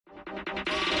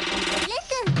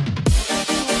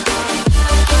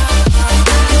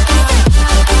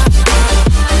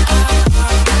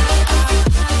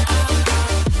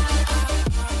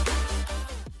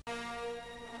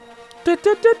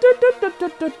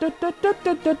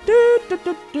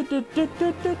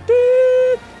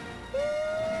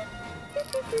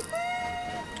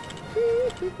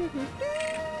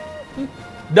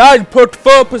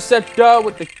done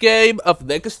with the game of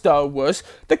LEGO Star Wars: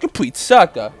 The Complete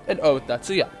Saga, and all of that.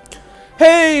 So yeah.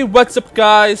 Hey, what's up,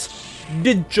 guys?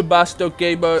 NMGSmash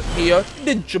Gamer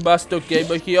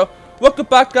here. Welcome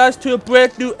back, guys, to a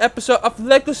brand new episode of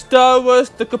LEGO Star Wars: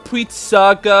 The Complete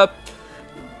Saga.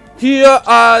 Here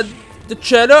on the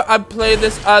channel, I'm playing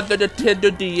this on the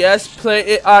Nintendo DS, playing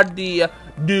it on the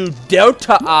new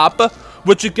Delta app,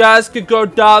 which you guys can go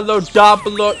download down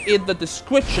below in the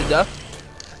description.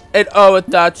 And all of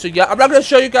that. So yeah, I'm not gonna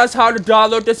show you guys how to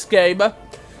download this game.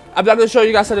 I'm not gonna show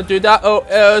you guys how to do that. Oh,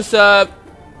 else I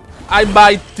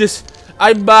might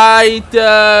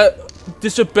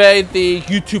disobey the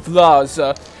YouTube laws,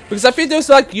 because I think there's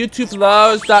like YouTube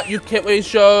laws that you can't really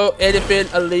show anything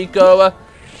illegal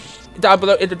down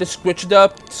below in the description.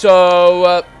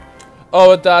 So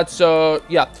all of that. So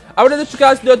yeah, I want to let you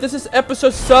guys know this is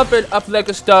episode 7 of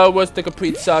LEGO Star Wars: The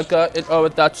Complete Saga, and all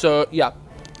of that. So yeah.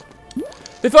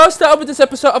 Before I start with this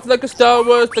episode of LEGO Star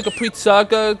Wars: The Complete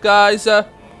Saga, guys,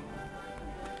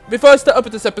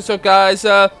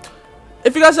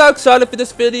 if you guys are excited for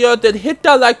this video, then hit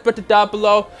that like button down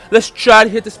below. Let's try to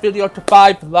hit this video to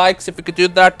 5 likes. If we could do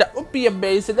that, that would be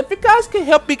amazing. If you guys can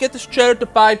help me get this channel to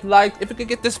 5 likes, if we could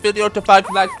get this video to 5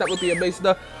 likes, that would be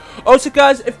amazing. Also,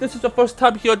 guys, if this is the first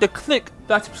time here, then click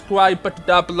that subscribe button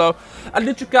down below. I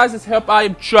need you guys' help. I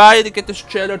am trying to get this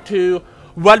channel to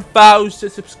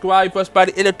 1,000 subscribers by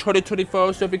the end of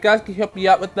 2024, so if you guys can help me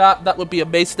out with that, that would be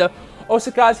amazing.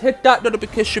 Also, guys, hit that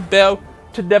notification bell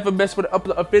to never miss when I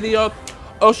upload a video.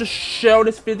 Also, share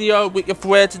this video with your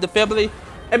friends and the family,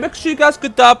 and make sure you guys go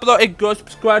down below and go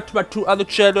subscribe to my 2 other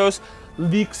channels.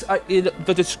 Links are in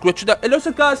the description. And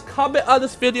also, guys, comment on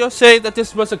this video saying that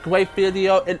this was a great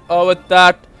video and all of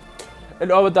that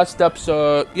stuff.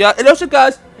 So yeah, and also,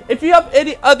 guys, if you have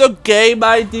any other game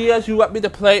ideas you want me to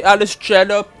play on this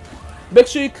channel, make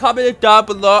sure you comment it down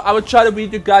below. I will try to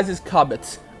read you guys'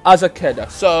 comments as I can.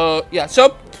 So yeah,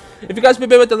 so if you guys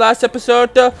remember the last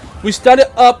episode, we started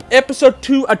up episode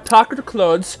 2, Attack of the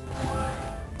Clones.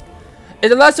 In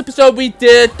the last episode, we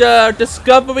did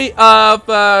discovery of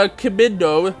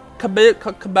Commando,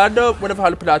 whatever how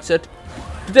to pronounce it.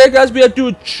 Today, guys, we are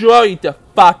doing Droid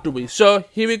Factory. So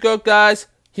here we go, guys.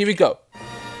 Here we go.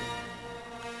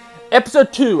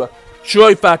 Episode 2,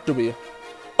 Droid Factory.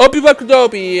 Obi-Wan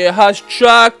Kenobi has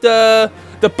tracked the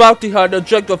bounty hunter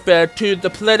Jango Fett to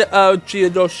the planet of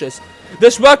Geonosis.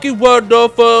 This rocky world, known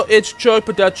for its droid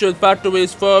production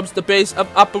factories, forms the base of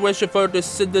operation for the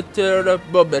Senator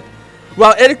moment.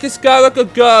 While Anakin Skywalker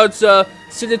guards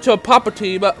Senator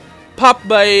Palpatine,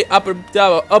 Padme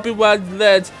Amidala, Obi-Wan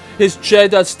lands his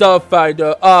Jedi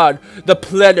Starfighter on the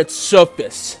planet's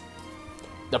surface.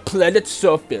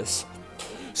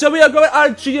 So we are going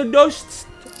on Geonosis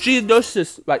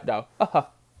right now.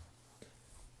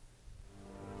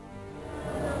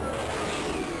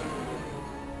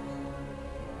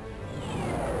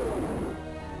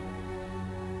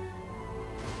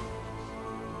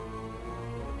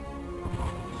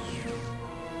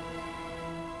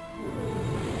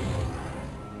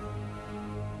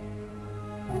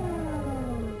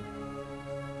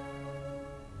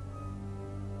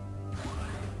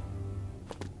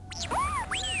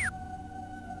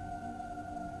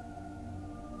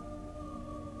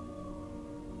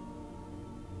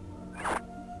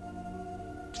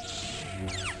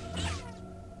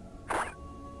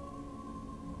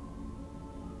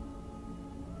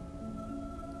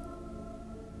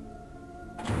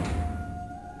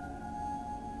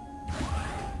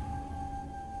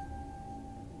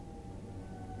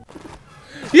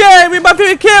 Yay, we might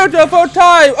be killed for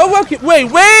time. Oh, okay.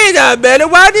 Wait a minute.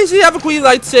 Why does he have a green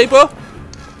lightsaber?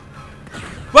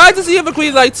 Why does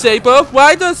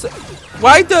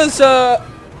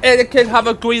Anakin have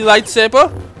a green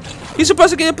lightsaber? He's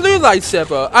supposed to get a blue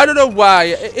lightsaber. I don't know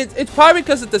why. It's probably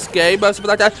because of this game or something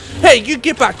like that. Hey, you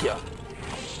get back here.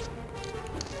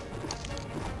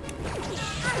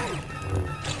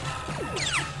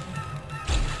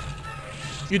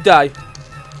 You die.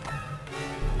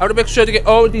 I want to make sure to get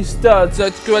all these studs.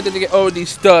 It's good to get all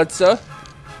these studs. So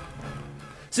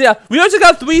yeah, we also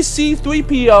got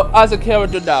 3C3PO as a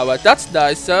character now. That's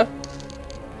nice.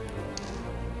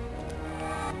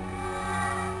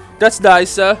 That's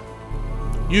nice.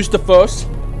 Use the Force.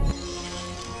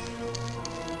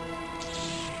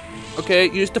 Okay,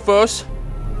 use the Force.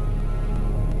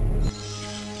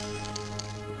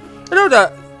 I know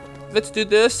that. Let's do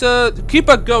this. Keep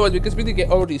on going because we need to get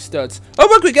all these studs. Oh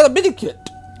look, we got a mini kit.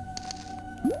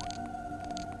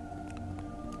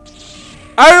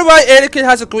 I don't know why Anakin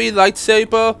has a green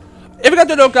lightsaber. If you guys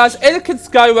don't know, guys, Anakin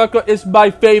Skywalker is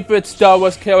my favorite Star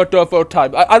Wars character of all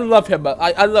time. I love him.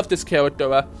 I love this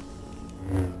character.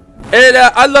 And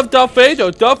I love Darth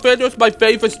Vader. Darth Vader is my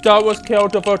favorite Star Wars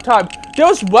character of all time. There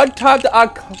was one time that I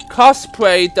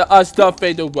cosplayed as Darth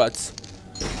Vader once.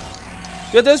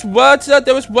 Yeah, there was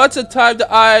once a time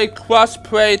that I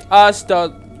cosplayed as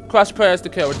the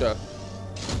character.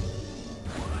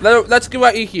 Let's get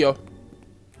right in here.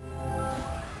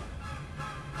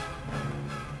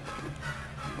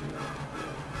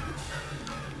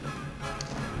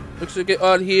 Looks like get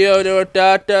on here, there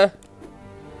that.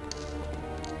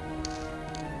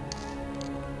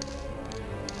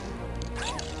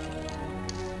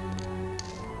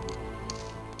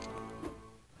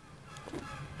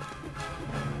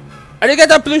 I didn't get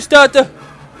that blue starter.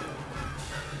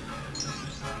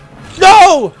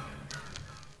 No!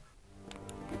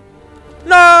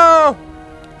 No!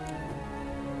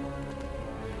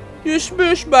 You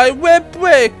smushed my web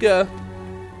breaker.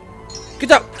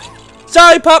 Get up.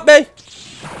 Sorry, Poppy.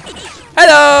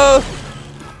 Hello.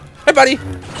 Hey, buddy.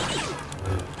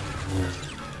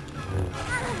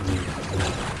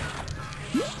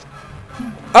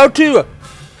 Oh, two.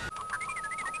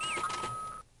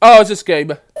 Oh, it's this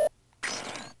game.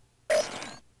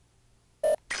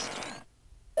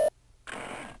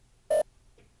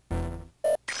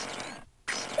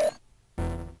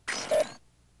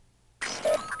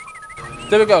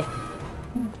 There we go.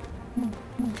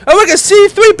 Oh, we can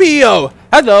C-3PO!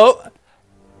 Hello!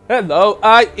 Hello,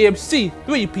 I am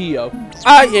C-3PO.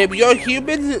 I am your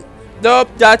human... Nope,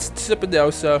 that's something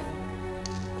else, sir.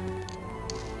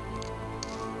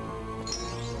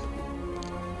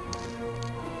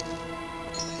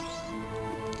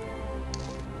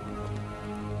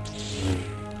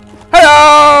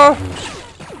 Hello!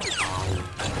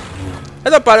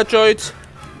 Hello, battle droids.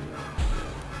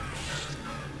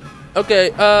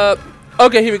 Okay,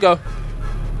 okay, here we go.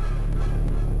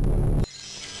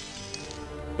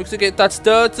 Looks like that's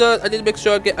studs. I need to make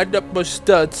sure I get enough more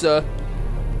studs. Looks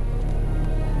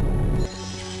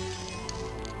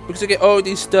like I get all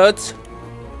these studs.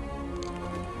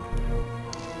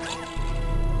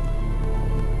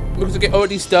 Looks like I get all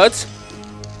these studs.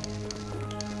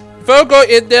 Before I go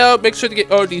in there, make sure to get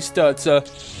all these studs. A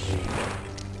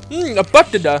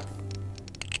button.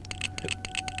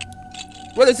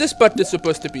 What is this button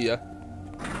supposed to be?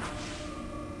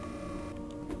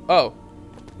 Oh.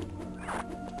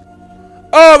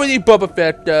 Oh, we need Boba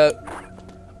Fett.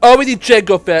 Oh, we need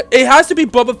Jango Fett. It has to be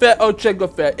Boba Fett or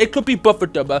Jango Fett. It could be both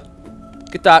of them.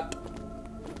 Get that.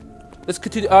 Let's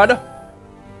continue on.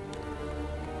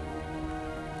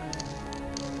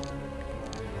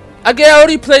 Again, I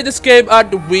already played this game on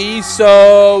the Wii,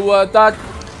 so that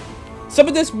some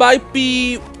of these might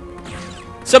be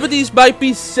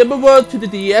similar to the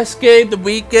DS game, the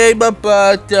Wii game,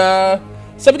 but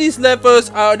some of these levels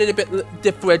are a little bit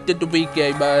different than the Wii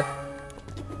game.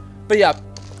 But yeah,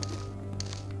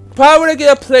 probably when I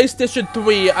get a PlayStation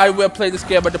 3, I will play this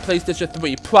game on the PlayStation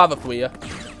 3, probably.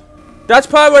 That's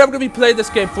probably what I'm going to be playing this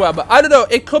game for, but I don't know,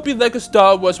 it could be like a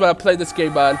Star Wars when I play this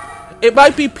game on. It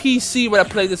might be PC when I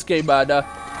play this game on.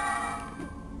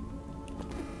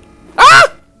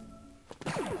 Ah!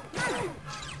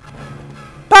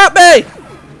 Pop me!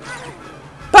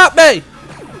 Pop me!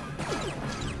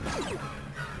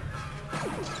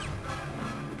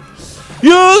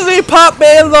 You leave Pop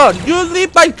me alone! You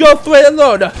leave my girlfriend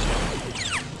alone!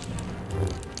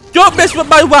 Don't mess with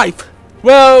my wife!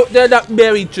 Well, they're not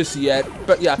married just yet,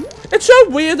 but yeah. It's so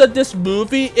weird that this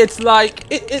movie, it's like,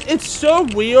 it's so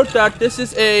weird that this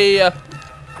is a,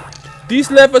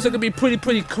 these levels are gonna be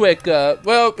pretty quick,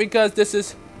 well, because this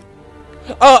is,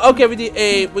 oh, okay, we need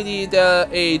a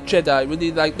Jedi, we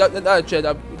need like, not a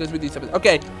Jedi, because we need something,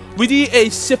 okay, we need a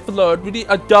Sith Lord, we need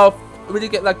a Darth, we need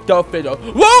to get like Darth Vader.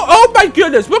 Whoa, oh my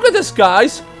goodness, look at this,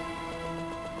 guys!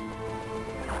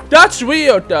 That's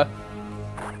weird!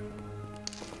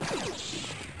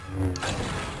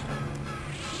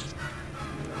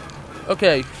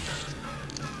 Okay.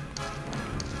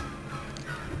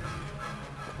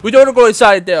 We don't want to go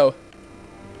inside though.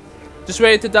 Just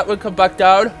wait until that one come back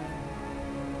down.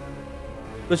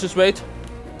 Let's just wait.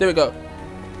 There we go.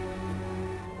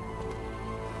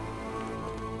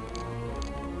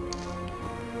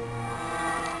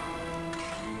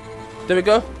 There we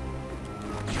go.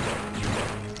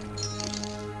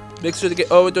 Make sure to get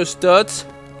over those studs.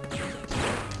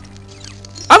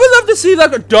 I would love to see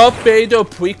like a Darth Vader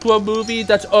prequel movie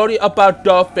that's only about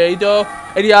Darth Vader,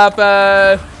 and you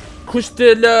have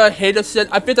Christian Henderson.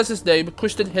 I think that's his name,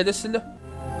 Christian Henderson.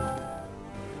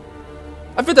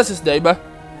 I think that's his name. If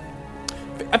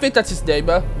I think that's his name.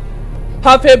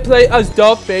 Have him play as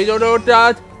Darth Vader or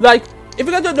that. Like, if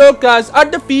you guys don't know, guys,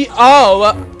 on the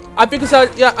VR, I think it's on,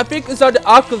 yeah, I think it's on the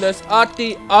Oculus. On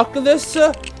the Oculus,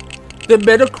 the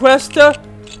Meta Quest,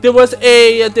 there was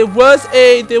a,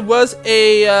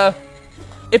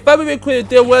 if I remember clearly,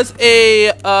 there was a,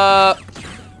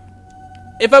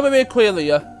 if I remember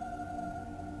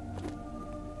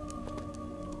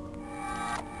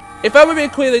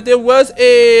clearly, there was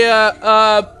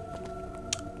a,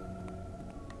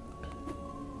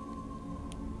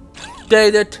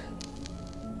 dated.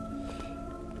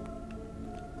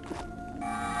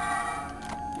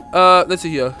 Let's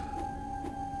see here.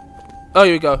 Oh,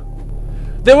 here we go.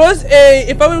 There was a,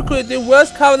 if I remember correctly, there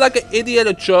was kind of like an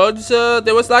Indiana Jones.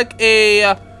 There was like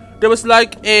a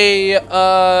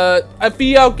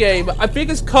VR game. I think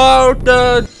it's called,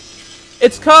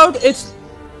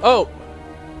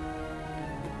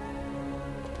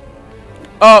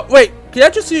 wait, can I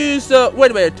just use,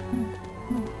 wait a minute.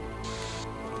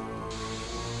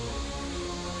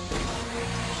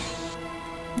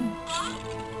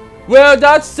 Well,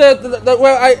 that's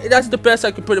that's the best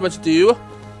I can pretty much do.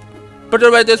 But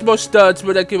alright, there's more studs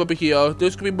when I came over here.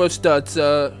 There's gonna be more studs.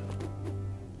 No,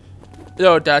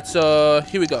 that's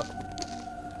here we go.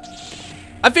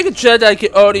 I think a Jedi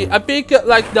can only. I think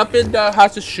like nothing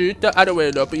has to shoot. I don't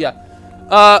really know, but yeah.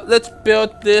 Let's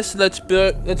build this. Let's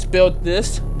build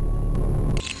this.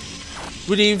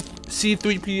 We need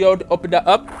C3PO to open that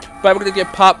up. But I'm gonna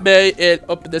get Pop May and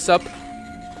open this up.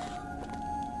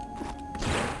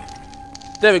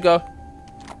 There we go.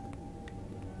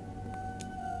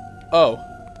 Oh.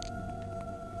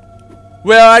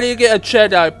 Well, I need to get a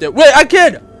Jedi up there. Wait, I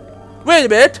can! Wait a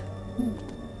minute!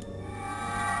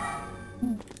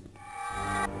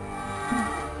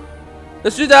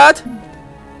 Let's do that!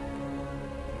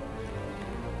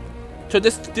 So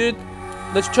this dude...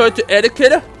 Let's turn to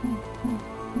Anakin.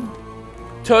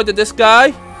 Turn to this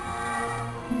guy.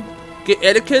 Get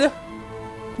Anakin.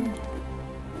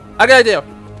 I got an idea.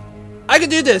 I can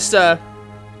do this, I'm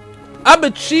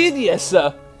a genius,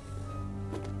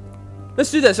 Let's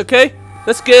do this, okay?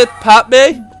 Let's get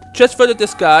Padme, transfer to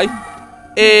this guy,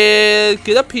 and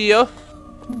get up here.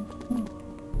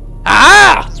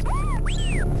 Ah!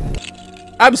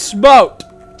 I'm smart.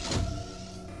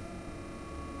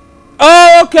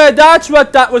 Oh, okay, that's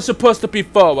what that was supposed to be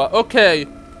for. Okay.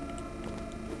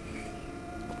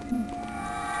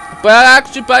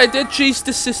 But I did cheat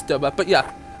the system, but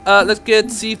yeah. Let's get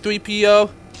C3PO.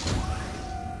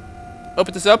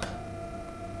 Open this up.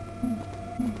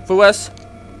 For us.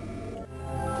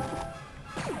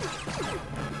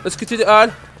 Let's continue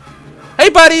on. Hey,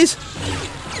 buddies!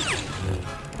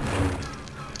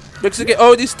 Make sure to get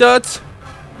all these studs.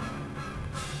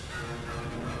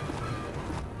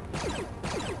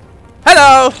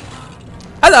 Hello!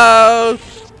 Hello!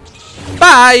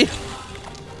 Bye!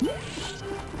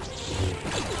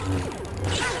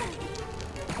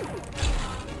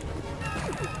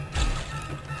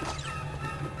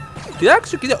 Did I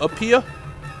actually get it up here?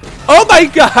 Oh my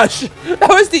gosh! That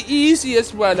was the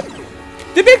easiest one.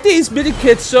 They make these mini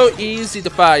kits so easy to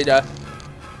find. I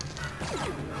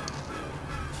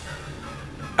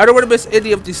don't want to miss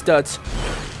any of these studs.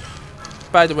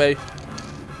 By the way.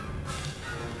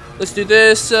 Let's do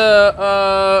this. Did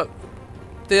I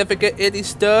forget any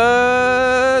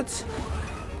studs?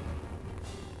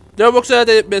 No, looks like I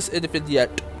didn't miss anything yet.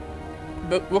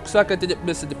 But looks like I didn't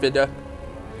miss anything.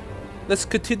 Let's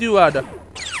continue on.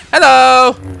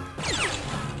 Hello!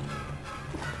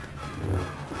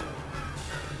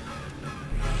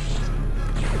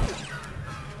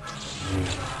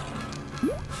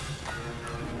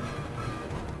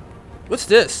 What's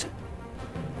this?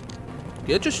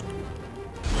 Can I just...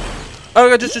 Oh,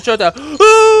 I just showed that.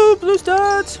 Oh, blue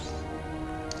studs!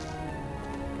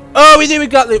 Oh, we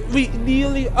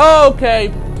nearly... Oh,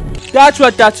 okay. That's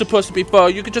what that's supposed to be for.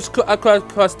 You can just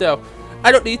cross down.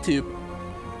 I don't need to.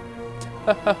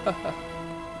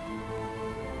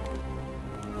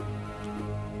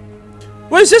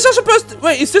 Wait, is this supposed to,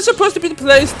 wait, is this supposed to be the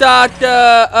place that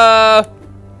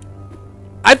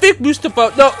I think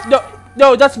Mustafa,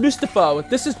 no, that's Mustafa.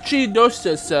 This is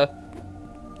Geonosis.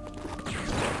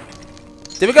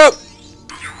 There we go.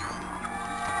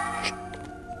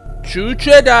 True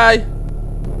Jedi.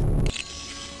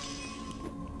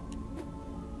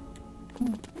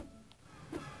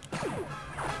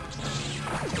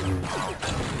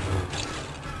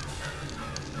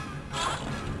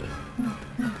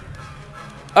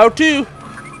 R2.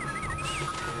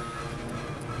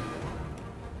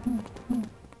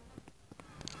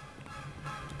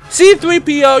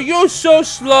 C3PO, you're so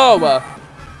slow.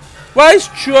 Why is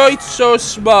Droid so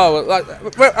small? Like,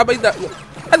 where, I mean, that.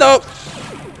 Hello.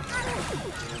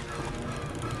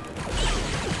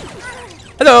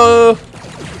 Hello.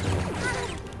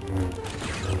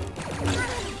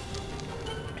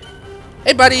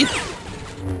 Hey, buddy.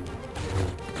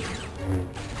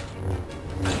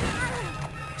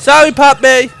 Sorry,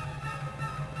 Poppy.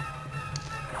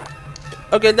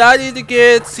 Okay, now I need to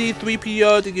get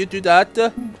C3PO to do that.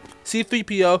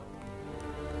 C3PO.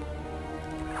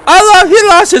 Oh, he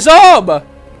lost his arm.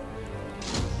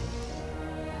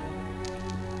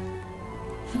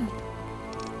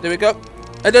 There we go.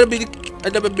 Another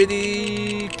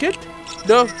mini kit.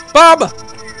 No, bomb.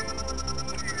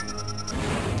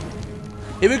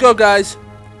 Here we go, guys.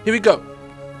 Here we go.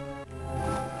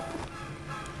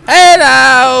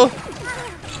 Hello.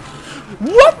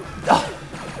 What?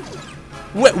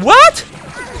 Wait, what?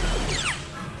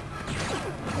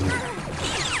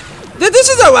 This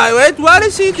is alright, right? What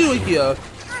is he doing here?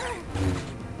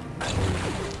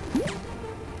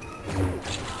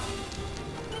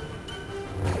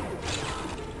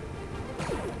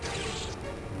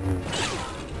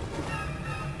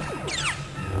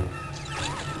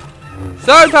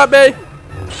 Sorry, Poppy.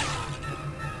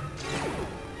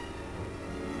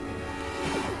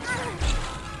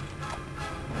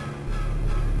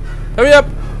 Hurry up.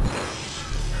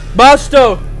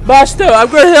 Basto, I'm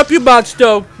gonna help you,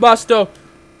 Basto,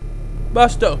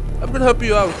 I'm gonna help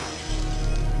you out.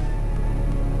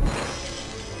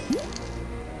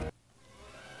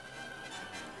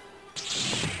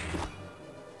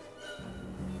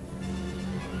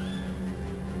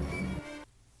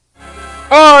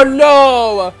 Oh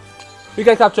no! We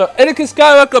got capture Anakin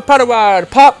Skywalker, Padawan,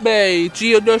 Padme,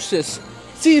 Geonosis,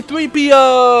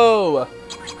 C3PO.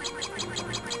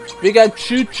 We got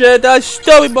True Jedi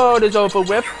story mode is over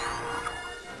with.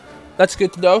 That's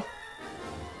good to know.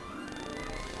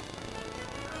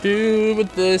 Do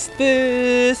this,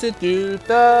 and do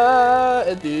that,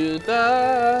 and do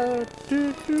that.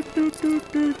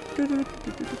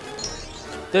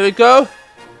 There we go.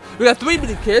 We got 3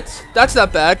 mini kits. That's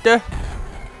not bad.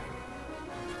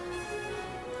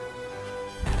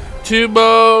 2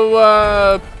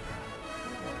 more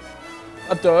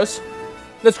of those.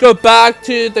 Let's go back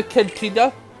to the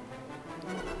cantina.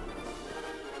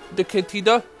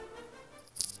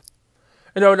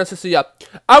 And now let's see. Yeah,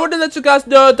 I want to let you guys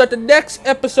know that the next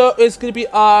episode is gonna be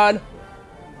on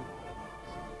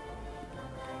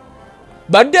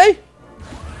Monday.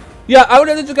 Yeah, I want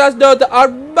to let you guys know that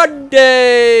on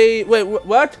Monday. Wait,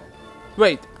 what?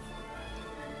 Wait.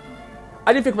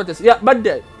 I didn't think about this. Yeah,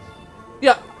 Monday.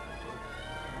 Yeah.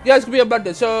 Yeah, it's gonna be on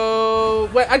Monday. So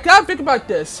wait, I can't think about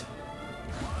this.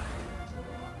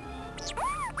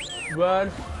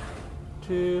 1,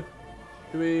 2,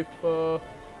 3, 4.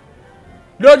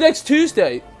 No, next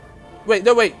Tuesday. Wait,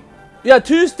 no, wait. Yeah,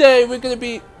 Tuesday we're gonna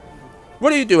be.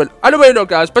 What are you doing? I don't really know,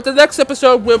 guys. But the next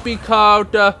episode will be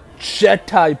called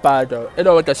Jedi Battle. And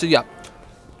all that. So yeah.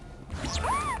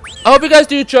 I hope you guys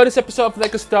do enjoy this episode of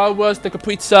Lego Star Wars: The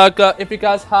Complete Saga. If you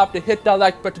guys have to hit that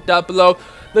like button down below.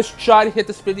 Let's try to hit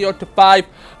this video to 5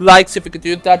 likes. If you could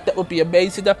do that, that would be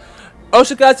amazing.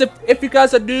 Also, guys, if you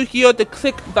guys are new here, then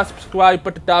click that subscribe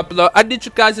button down below. I need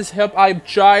you guys' help. I am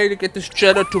trying to get this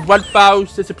channel to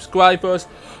 1,000 subscribers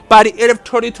by the end of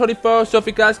 2024. So if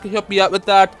you guys can help me out with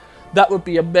that, that would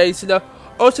be amazing.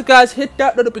 Also, guys, hit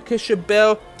that notification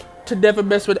bell to never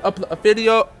miss when I upload a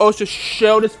video. Also,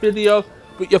 share this video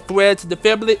with your friends and the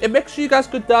family. And make sure you guys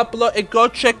go down below and go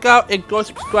check out and go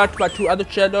subscribe to my 2 other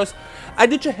channels. I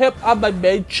need your help on my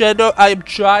main channel. I am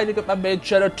trying to get my main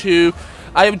channel to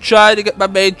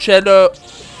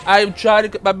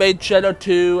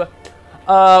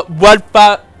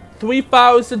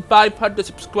 3,500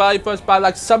 subscribers by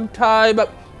like sometime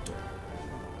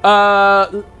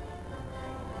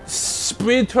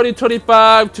spring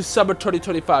 2025 to summer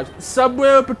 2025,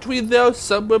 somewhere between there.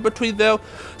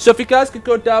 So if you guys could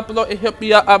go down below and help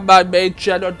me out on my main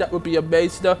channel, that would be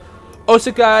amazing.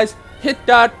 Also, guys, hit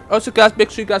that. Also, guys, make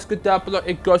sure you guys go down below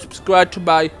and go subscribe to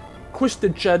my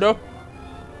Christian channel.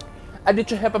 I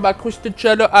need your help on my Christian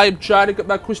channel. I am trying to get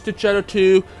my Christian channel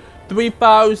to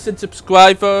 3,000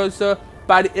 subscribers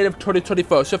by the end of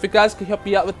 2024. So if you guys can help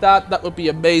me out with that, that would be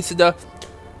amazing.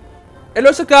 And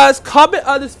also, guys, comment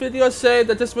on this video saying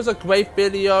that this was a great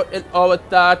video and all of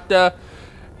that.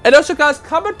 And also, guys,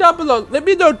 comment down below. Let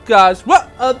me know, guys, what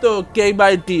other game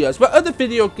ideas, what other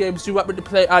video games you want me to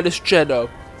play on this channel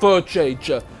for a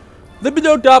change. Let me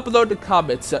know down below in the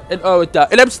comments and all of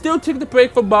that. And I'm still taking a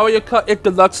break from Mario Kart and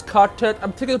Deluxe content.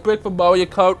 I'm taking a break from Mario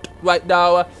Kart right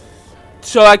now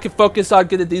so I can focus on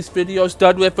getting these videos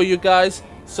done with for you guys.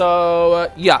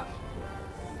 So, yeah.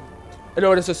 in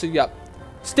order to see, yeah.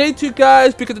 Stay tuned,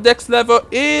 guys, because the next level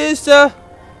is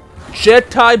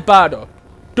Jedi Battle.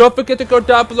 Don't forget to go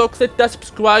down below, click that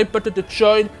subscribe button to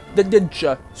join the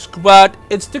Ninja Squad,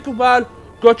 and stick around.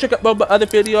 Go check out more of my other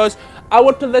videos. I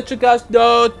want to let you guys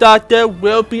know that there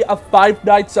will be a Five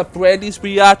Nights at Freddy's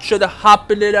reaction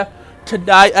happening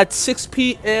tonight at 6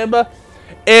 p.m.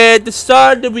 And the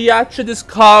song of the reaction is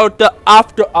called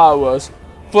After Hours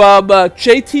from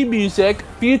JT Music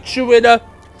featuring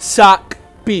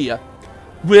Saga,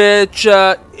 which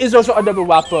is also another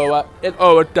rapper in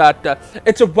all of that.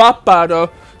 It's a rap battle,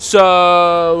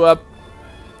 so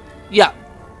yeah,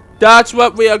 that's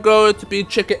what we are going to be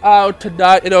checking out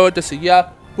tonight in order to see. Yeah,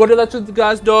 want to let you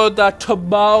guys know that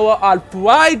tomorrow on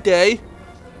Friday,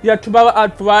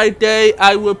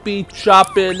 I will be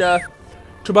dropping.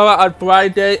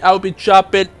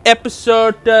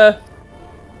 Episode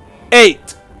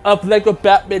 8 of Lego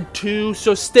Batman 2.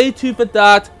 So stay tuned for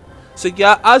that. So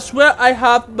yeah, I swear I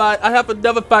have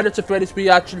another Five Nights at Freddy's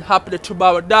reaction happening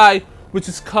tomorrow night, which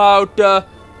is called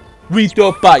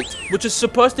Rito Bite, which is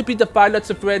supposed to be the Five Nights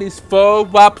at Freddy's full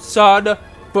rap song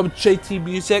from JT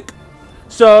Music.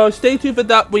 So stay tuned for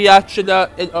that reaction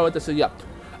in order. So yeah,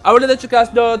 I want to let you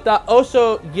guys know that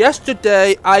also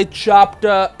yesterday I dropped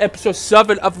episode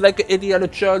 7 of Lego Indiana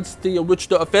Jones, the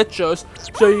original adventures.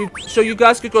 So you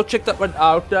guys can go check that one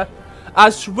out.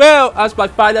 As well as my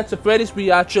Five Nights at Freddy's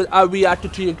reaction, I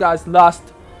reacted to you guys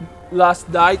last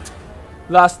night,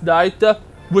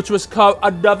 which was called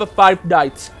Another Five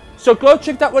Nights. So go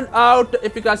check that one out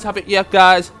if you guys haven't yet,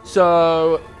 guys.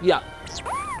 So yeah,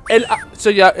 and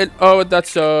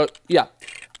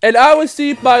and I will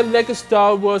see my Lego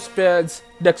Star Wars fans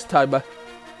next time.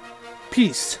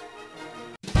 Peace.